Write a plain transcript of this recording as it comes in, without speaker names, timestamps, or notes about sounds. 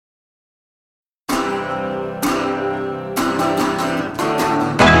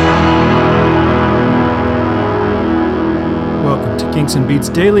Kinks and Beats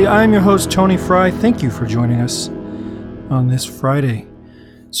Daily. I'm your host, Tony Fry. Thank you for joining us on this Friday.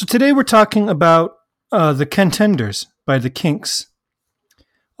 So today we're talking about the Contenders by the Kinks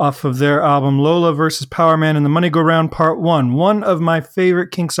off of their album Lola vs. Power Man and the Money Go Round Part 1. One of my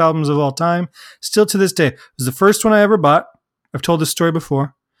favorite Kinks albums of all time, still to this day. It was the first one I ever bought. I've told this story before.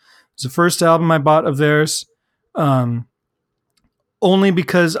 It was the first album I bought of theirs. Only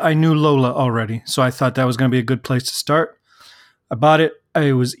because I knew Lola already. So I thought that was going to be a good place to start. I bought it.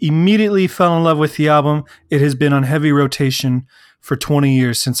 I was immediately fell in love with the album. It has been on heavy rotation for 20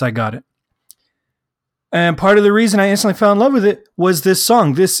 years since I got it. And part of the reason I instantly fell in love with it was this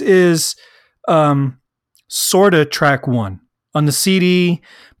song. This is sorta track 1. On the CD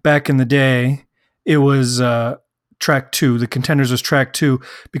back in the day, it was track 2. The Contenders was track 2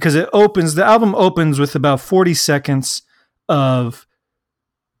 because the album opens with about 40 seconds of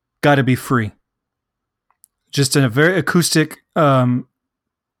Gotta Be Free. Just in a very acoustic,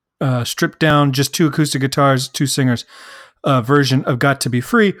 stripped down, just 2 acoustic guitars, 2 singers version of Got to Be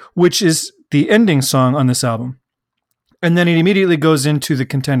Free, which is the ending song on this album. And then it immediately goes into the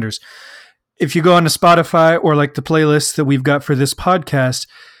Contenders. If you go onto Spotify or like the playlist that we've got for this podcast,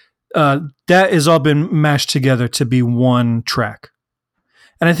 that has all been mashed together to be one track.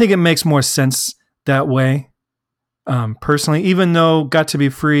 And I think it makes more sense that way. Personally, even though Got to Be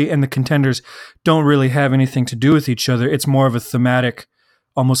Free and the Contenders don't really have anything to do with each other, it's more of a thematic,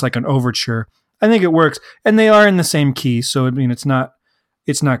 almost like an overture. I think it works, and they are in the same key, so I mean it's not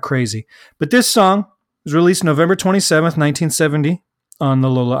crazy. But this song was released November 27th, 1970 on the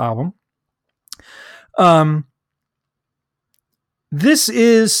Lola album. This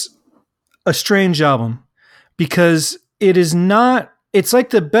is a strange album because it's like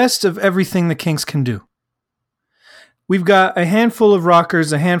the best of everything the Kinks can do. We've got a handful of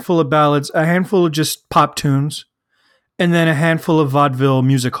rockers, a handful of ballads, a handful of just pop tunes, and then a handful of vaudeville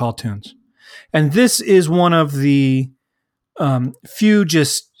music hall tunes. And this is one of the few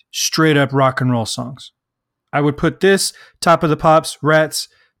just straight up rock and roll songs. I would put this, Top of the Pops, Rats,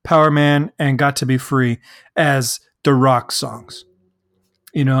 Power Man, and Got to Be Free as the rock songs.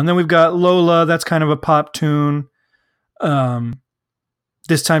 You know, and then we've got Lola, that's kind of a pop tune.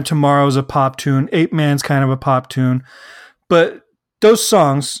 This Time Tomorrow's a pop tune. 8 Man's kind of a pop tune. But those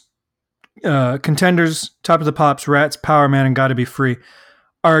songs, Contenders, Top of the Pops, Rats, Power Man, and Gotta Be Free,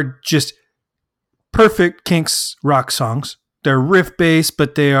 are just perfect Kinks rock songs. They're riff-based,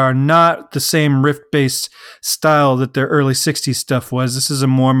 but they are not the same riff-based style that their early 60s stuff was. This is a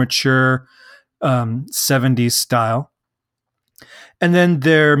more mature 70s style. And then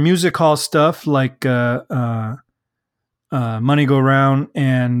their music hall stuff like Money Go Round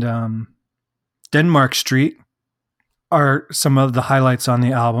and Denmark Street are some of the highlights on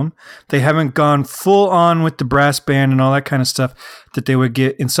the album. They haven't gone full on with the brass band and all that kind of stuff that they would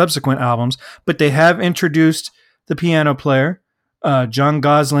get in subsequent albums, but they have introduced the piano player. John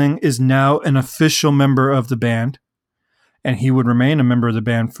Gosling is now an official member of the band, and he would remain a member of the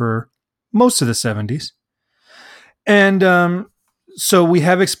band for most of the 70s. And so we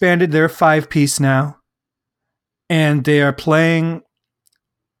have expanded. They're a 5-piece now. And they are playing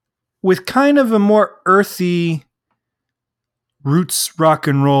with kind of a more earthy roots rock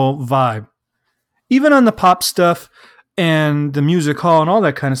and roll vibe. Even on the pop stuff and the music hall and all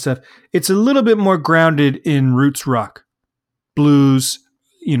that kind of stuff, it's a little bit more grounded in roots rock, blues,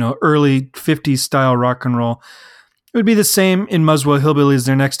 you know, early 50s style rock and roll. It would be the same in Muswell Hillbillies,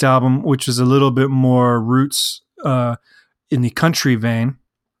 their next album, which is a little bit more roots in the country vein.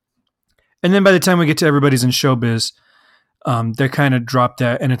 And then by the time we get to Everybody's in Showbiz, they kind of drop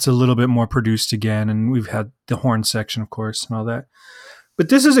that, and it's a little bit more produced again. And we've had the horn section, of course, and all that. But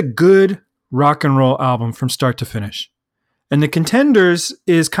this is a good rock and roll album from start to finish. And the Contenders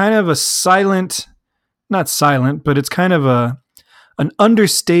is kind of a not silent, but it's kind of an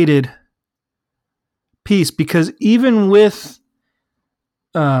understated piece because even with,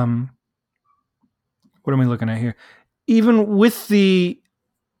 what am I looking at here? Even with the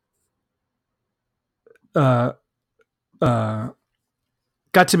Got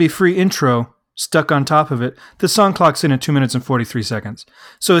to Be Free intro stuck on top of it, the song clocks in at 2 minutes and 43 seconds.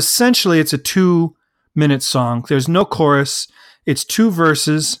 So essentially it's a 2-minute song. There's no chorus. It's 2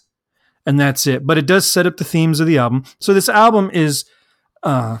 verses and that's it. But it does set up the themes of the album. So this album is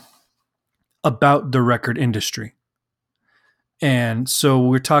about the record industry. And so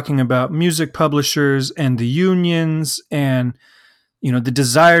we're talking about music publishers and the unions and, you know, the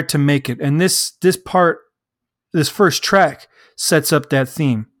desire to make it. And this first track sets up that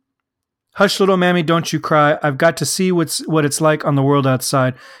theme. Hush, little mammy, don't you cry. I've got to see what it's like on the world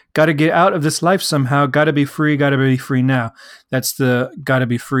outside. Got to get out of this life somehow. Got to be free now. That's the got to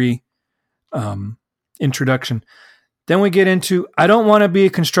be free introduction. Then we get into, I don't want to be a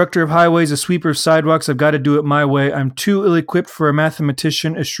constructor of highways, a sweeper of sidewalks. I've got to do it my way. I'm too ill-equipped for a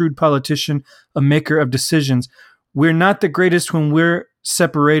mathematician, a shrewd politician, a maker of decisions. We're not the greatest when we're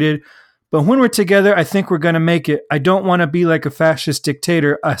separated, but when we're together, I think we're going to make it. I don't want to be like a fascist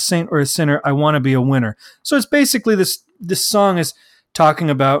dictator, a saint or a sinner. I want to be a winner. So it's basically this song is talking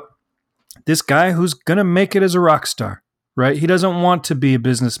about this guy who's going to make it as a rock star, right? He doesn't want to be a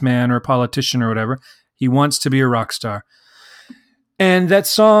businessman or a politician or whatever. He wants to be a rock star. And that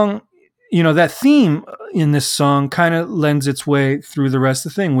song, that theme in this song kind of lends its way through the rest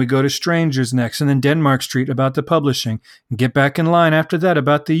of the thing. We go to Strangers next, and then Denmark Street about the publishing. Get Back in Line after that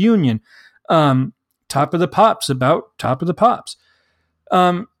about the union. Top of the Pops about Top of the Pops.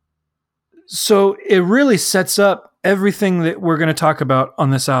 So it really sets up everything that we're going to talk about on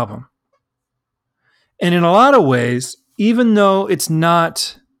this album. And in a lot of ways, even though it's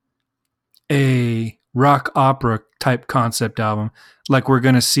not a rock opera type concept album like we're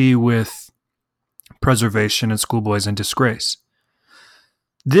going to see with Preservation and Schoolboys in Disgrace,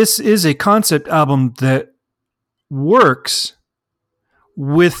 this is a concept album that works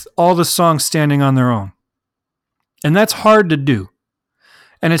with all the songs standing on their own. And that's hard to do.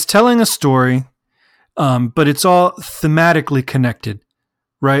 And it's telling a story, but it's all thematically connected,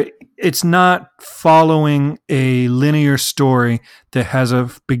 right? It's not following a linear story that has a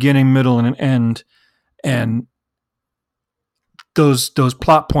beginning, middle, and an end, and those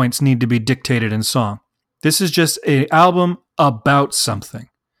plot points need to be dictated in song. This is just an album about something.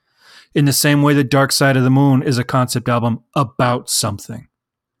 In the same way that Dark Side of the Moon is a concept album about something,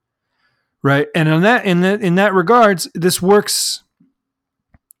 right? And in that regards, this works.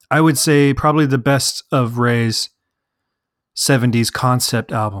 I would say probably the best of Ray's 70s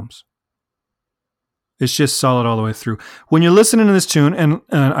concept albums. It's just solid all the way through. When you're listening to this tune, and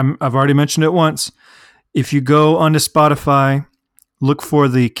I've already mentioned it once, if you go onto Spotify, look for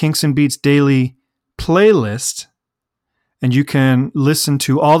the Kinks and Beats Daily playlist, and you can listen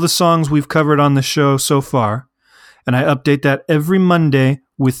to all the songs we've covered on the show so far. And I update that every Monday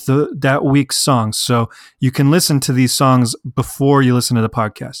with that week's songs. So you can listen to these songs before you listen to the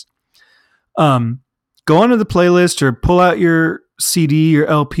podcast. Go onto the playlist or pull out your CD or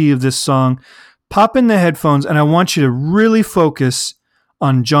LP of this song, pop in the headphones, and I want you to really focus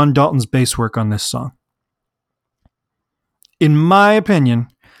on John Dalton's bass work on this song. In my opinion,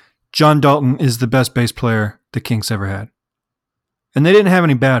 John Dalton is the best bass player the Kinks ever had. And they didn't have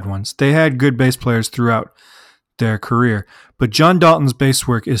any bad ones. They had good bass players throughout their career. But John Dalton's bass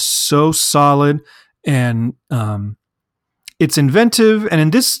work is so solid, and it's inventive. And in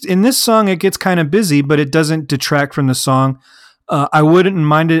this song, it gets kind of busy, but it doesn't detract from the song. I wouldn't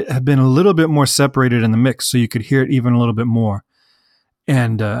mind it have been a little bit more separated in the mix so you could hear it even a little bit more.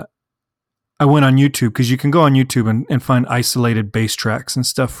 And I went on YouTube, because you can go on YouTube and find isolated bass tracks and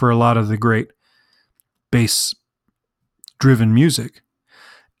stuff for a lot of the great bass-driven music.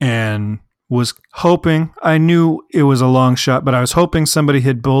 And was hoping, I knew it was a long shot, but I was hoping somebody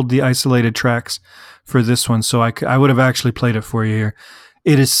had pulled the isolated tracks for this one, so I would have actually played it for you here.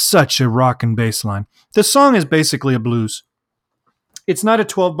 It is such a rock and bass line. The song is basically a blues. It's not a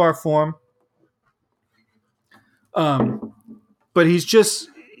 12-bar form, but he's just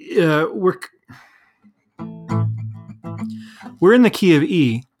we're in the key of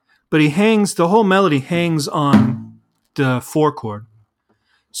E, but the whole melody hangs on the 4 chord.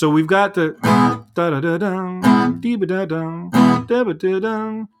 So we've got the da da da da dee ba da da da ba da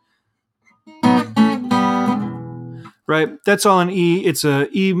da. Right, that's all in E. It's a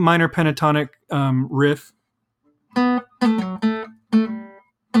E minor pentatonic riff.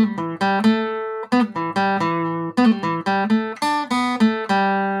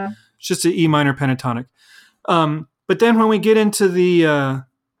 It's just an E minor pentatonic. But then when we get into the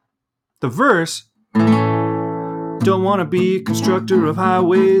verse, don't want to be a constructor of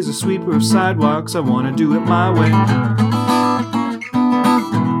highways, a sweeper of sidewalks. I want to do it my way.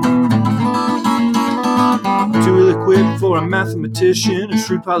 Too ill-equipped for a mathematician, a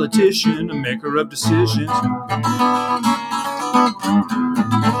shrewd politician, a maker of decisions.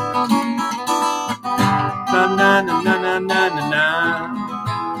 Na na na na na na na.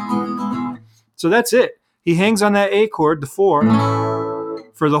 So that's it. He hangs on that A chord, the 4,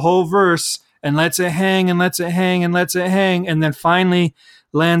 for the whole verse, and lets it hang and lets it hang and lets it hang, and then finally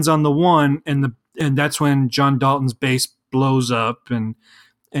lands on the 1, and that's when John Dalton's bass blows up, and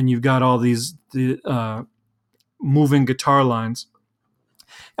you've got all these moving guitar lines.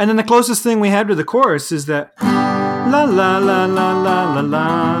 And then the closest thing we had to the chorus is that la la la la la la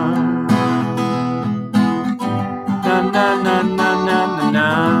la na na na na na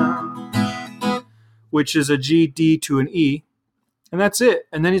na, which is a G, D to an E, and that's it.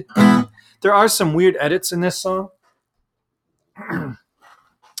 And then there are some weird edits in this song.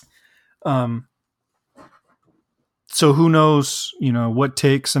 So who knows, what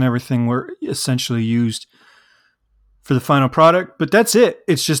takes and everything were essentially used for the final product, but that's it.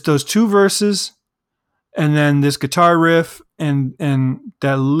 It's just those two verses and then this guitar riff and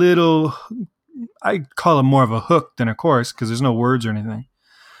that little, I call it more of a hook than a chorus because there's no words or anything.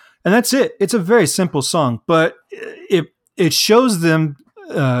 And that's it. It's a very simple song, but it shows them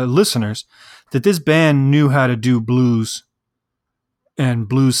listeners that this band knew how to do blues and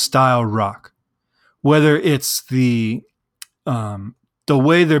blues style rock. Whether it's the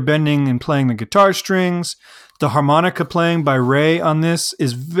way they're bending and playing the guitar strings, the harmonica playing by Ray on this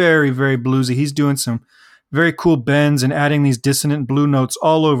is very, very bluesy. He's doing some very cool bends and adding these dissonant blue notes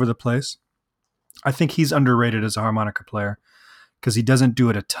all over the place. I think he's underrated as a harmonica player because he doesn't do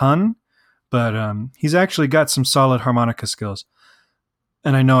it a ton, but he's actually got some solid harmonica skills.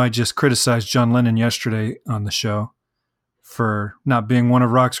 And I know I just criticized John Lennon yesterday on the show for not being one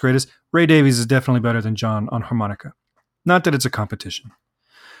of rock's greatest. Ray Davies is definitely better than John on harmonica. Not that it's a competition.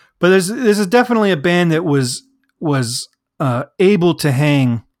 But this is definitely a band that was able to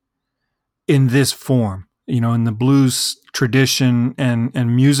hang in this form, in the blues tradition,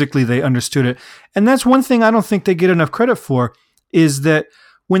 and musically they understood it. And that's one thing I don't think they get enough credit for, is that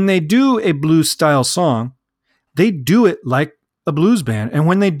when they do a blues style song, they do it like a blues band. And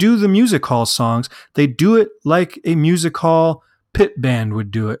when they do the music hall songs, they do it like a music hall pit band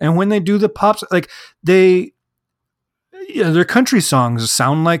would do it. And when they do the pops, like their country songs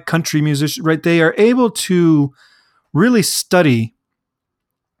sound like country musicians, right? They are able to really study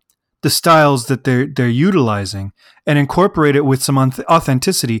the styles that they're utilizing and incorporate it with some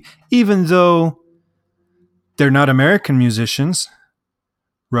authenticity, even though they're not American musicians,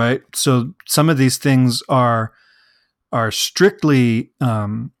 right? So some of these things are strictly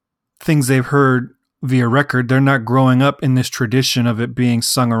things they've heard via record. They're not growing up in this tradition of it being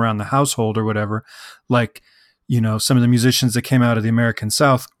sung around the household or whatever. Like, some of the musicians that came out of the American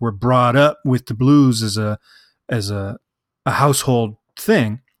South were brought up with the blues as a household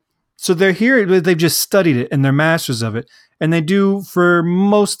thing. So they're here, they've just studied it and they're masters of it. And they do, for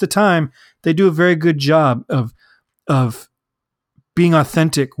most of the time, they do a very good job of being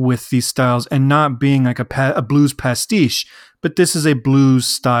authentic with these styles and not being like a blues pastiche, but this is a blues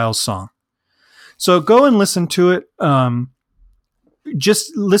style song. So go and listen to it.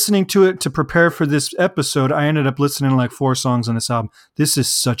 Just listening to it to prepare for this episode, I ended up listening to like 4 songs on this album. This is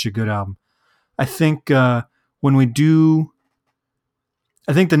such a good album. I think the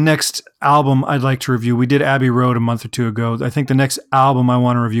next album I'd like to review, we did Abbey Road a month or 2 ago. I think the next album I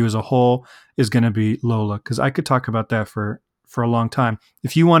want to review as a whole is going to be Lola, because I could talk about that for a long time.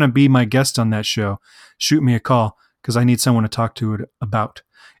 If you want to be my guest on that show, shoot me a call because I need someone to talk to it about.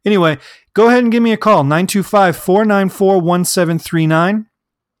 Anyway, go ahead and give me a call, 925-494-1739,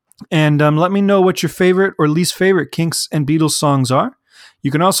 and let me know what your favorite or least favorite Kinks and Beatles songs are. You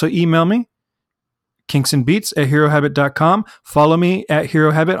can also email me, kinksandbeats@herohabit.com. Follow me at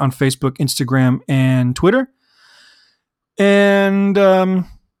Hero Habit on Facebook, Instagram, and Twitter. And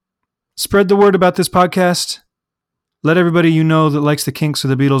spread the word about this podcast. Let everybody you know that likes the Kinks or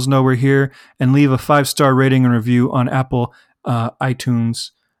the Beatles know we're here, and leave a 5-star rating and review on Apple, iTunes,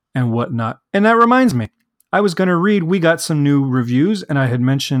 and whatnot. And that reminds me, I was going to read, we got some new reviews, and I had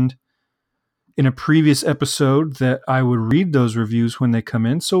mentioned in a previous episode that I would read those reviews when they come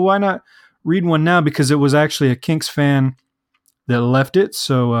in. So why not read one now? Because it was actually a Kinks fan that left it.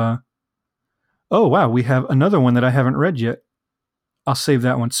 So, oh wow, we have another one that I haven't read yet. I'll save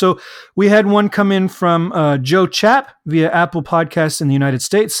that one. So we had one come in from Joe Chapp via Apple Podcasts in the United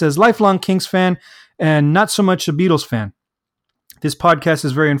States. Says, lifelong Kinks fan and not so much a Beatles fan. This podcast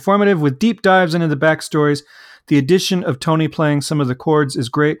is very informative with deep dives into the backstories. The addition of Tony playing some of the chords is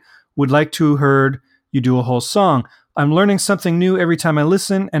great. Would like to heard you do a whole song. I'm learning something new every time I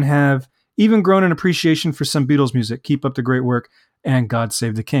listen and have even grown an appreciation for some Beatles music. Keep up the great work, and God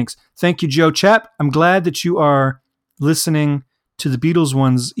save the Kinks. Thank you, Joe Chapp. I'm glad that you are listening to the Beatles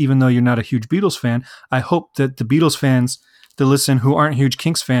ones, even though you're not a huge Beatles fan. I hope that the Beatles fans that listen who aren't huge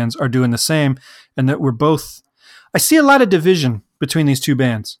Kinks fans are doing the same, and that we're both... I see a lot of division between these two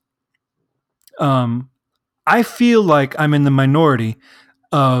bands. I feel like I'm in the minority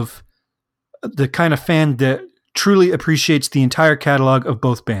of the kind of fan that truly appreciates the entire catalog of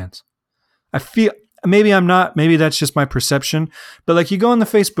both bands. I maybe I'm not, maybe that's just my perception, but like you go in the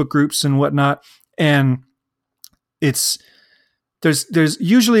Facebook groups and whatnot, and there's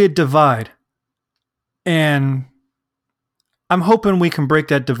usually a divide, and I'm hoping we can break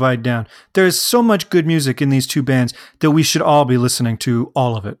that divide down. There's so much good music in these two bands that we should all be listening to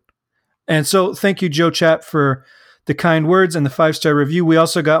all of it. And so thank you, Joe Chap, for the kind words and the 5-star review. We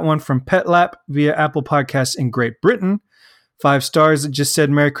also got one from Pet Lap via Apple Podcasts in Great Britain. 5 stars. It just said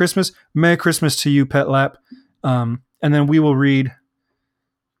Merry Christmas. Merry Christmas to you, Pet Lap. And then we will read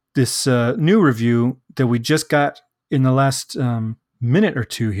this new review that we just got in the last minute or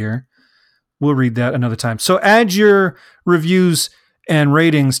two here. We'll read that another time. So add your reviews and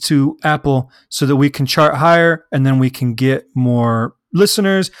ratings to Apple so that we can chart higher, and then we can get more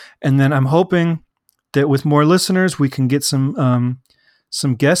listeners. And then I'm hoping that with more listeners, we can get some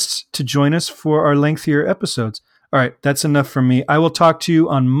guests to join us for our lengthier episodes. All right, that's enough from me. I will talk to you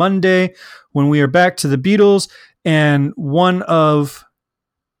on Monday when we are back to the Beatles and one of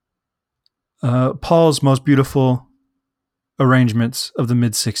Paul's most beautiful arrangements of the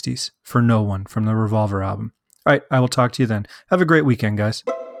mid-'60s for No One from the Revolver album. All right, I will talk to you then. Have a great weekend, guys.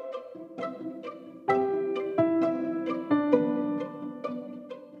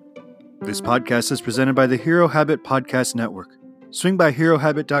 This podcast is presented by the Hero Habit Podcast Network. Swing by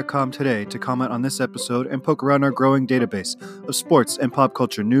HeroHabit.com today to comment on this episode and poke around our growing database of sports and pop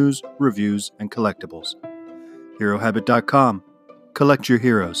culture news, reviews, and collectibles. HeroHabit.com. Collect your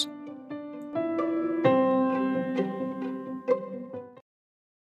heroes.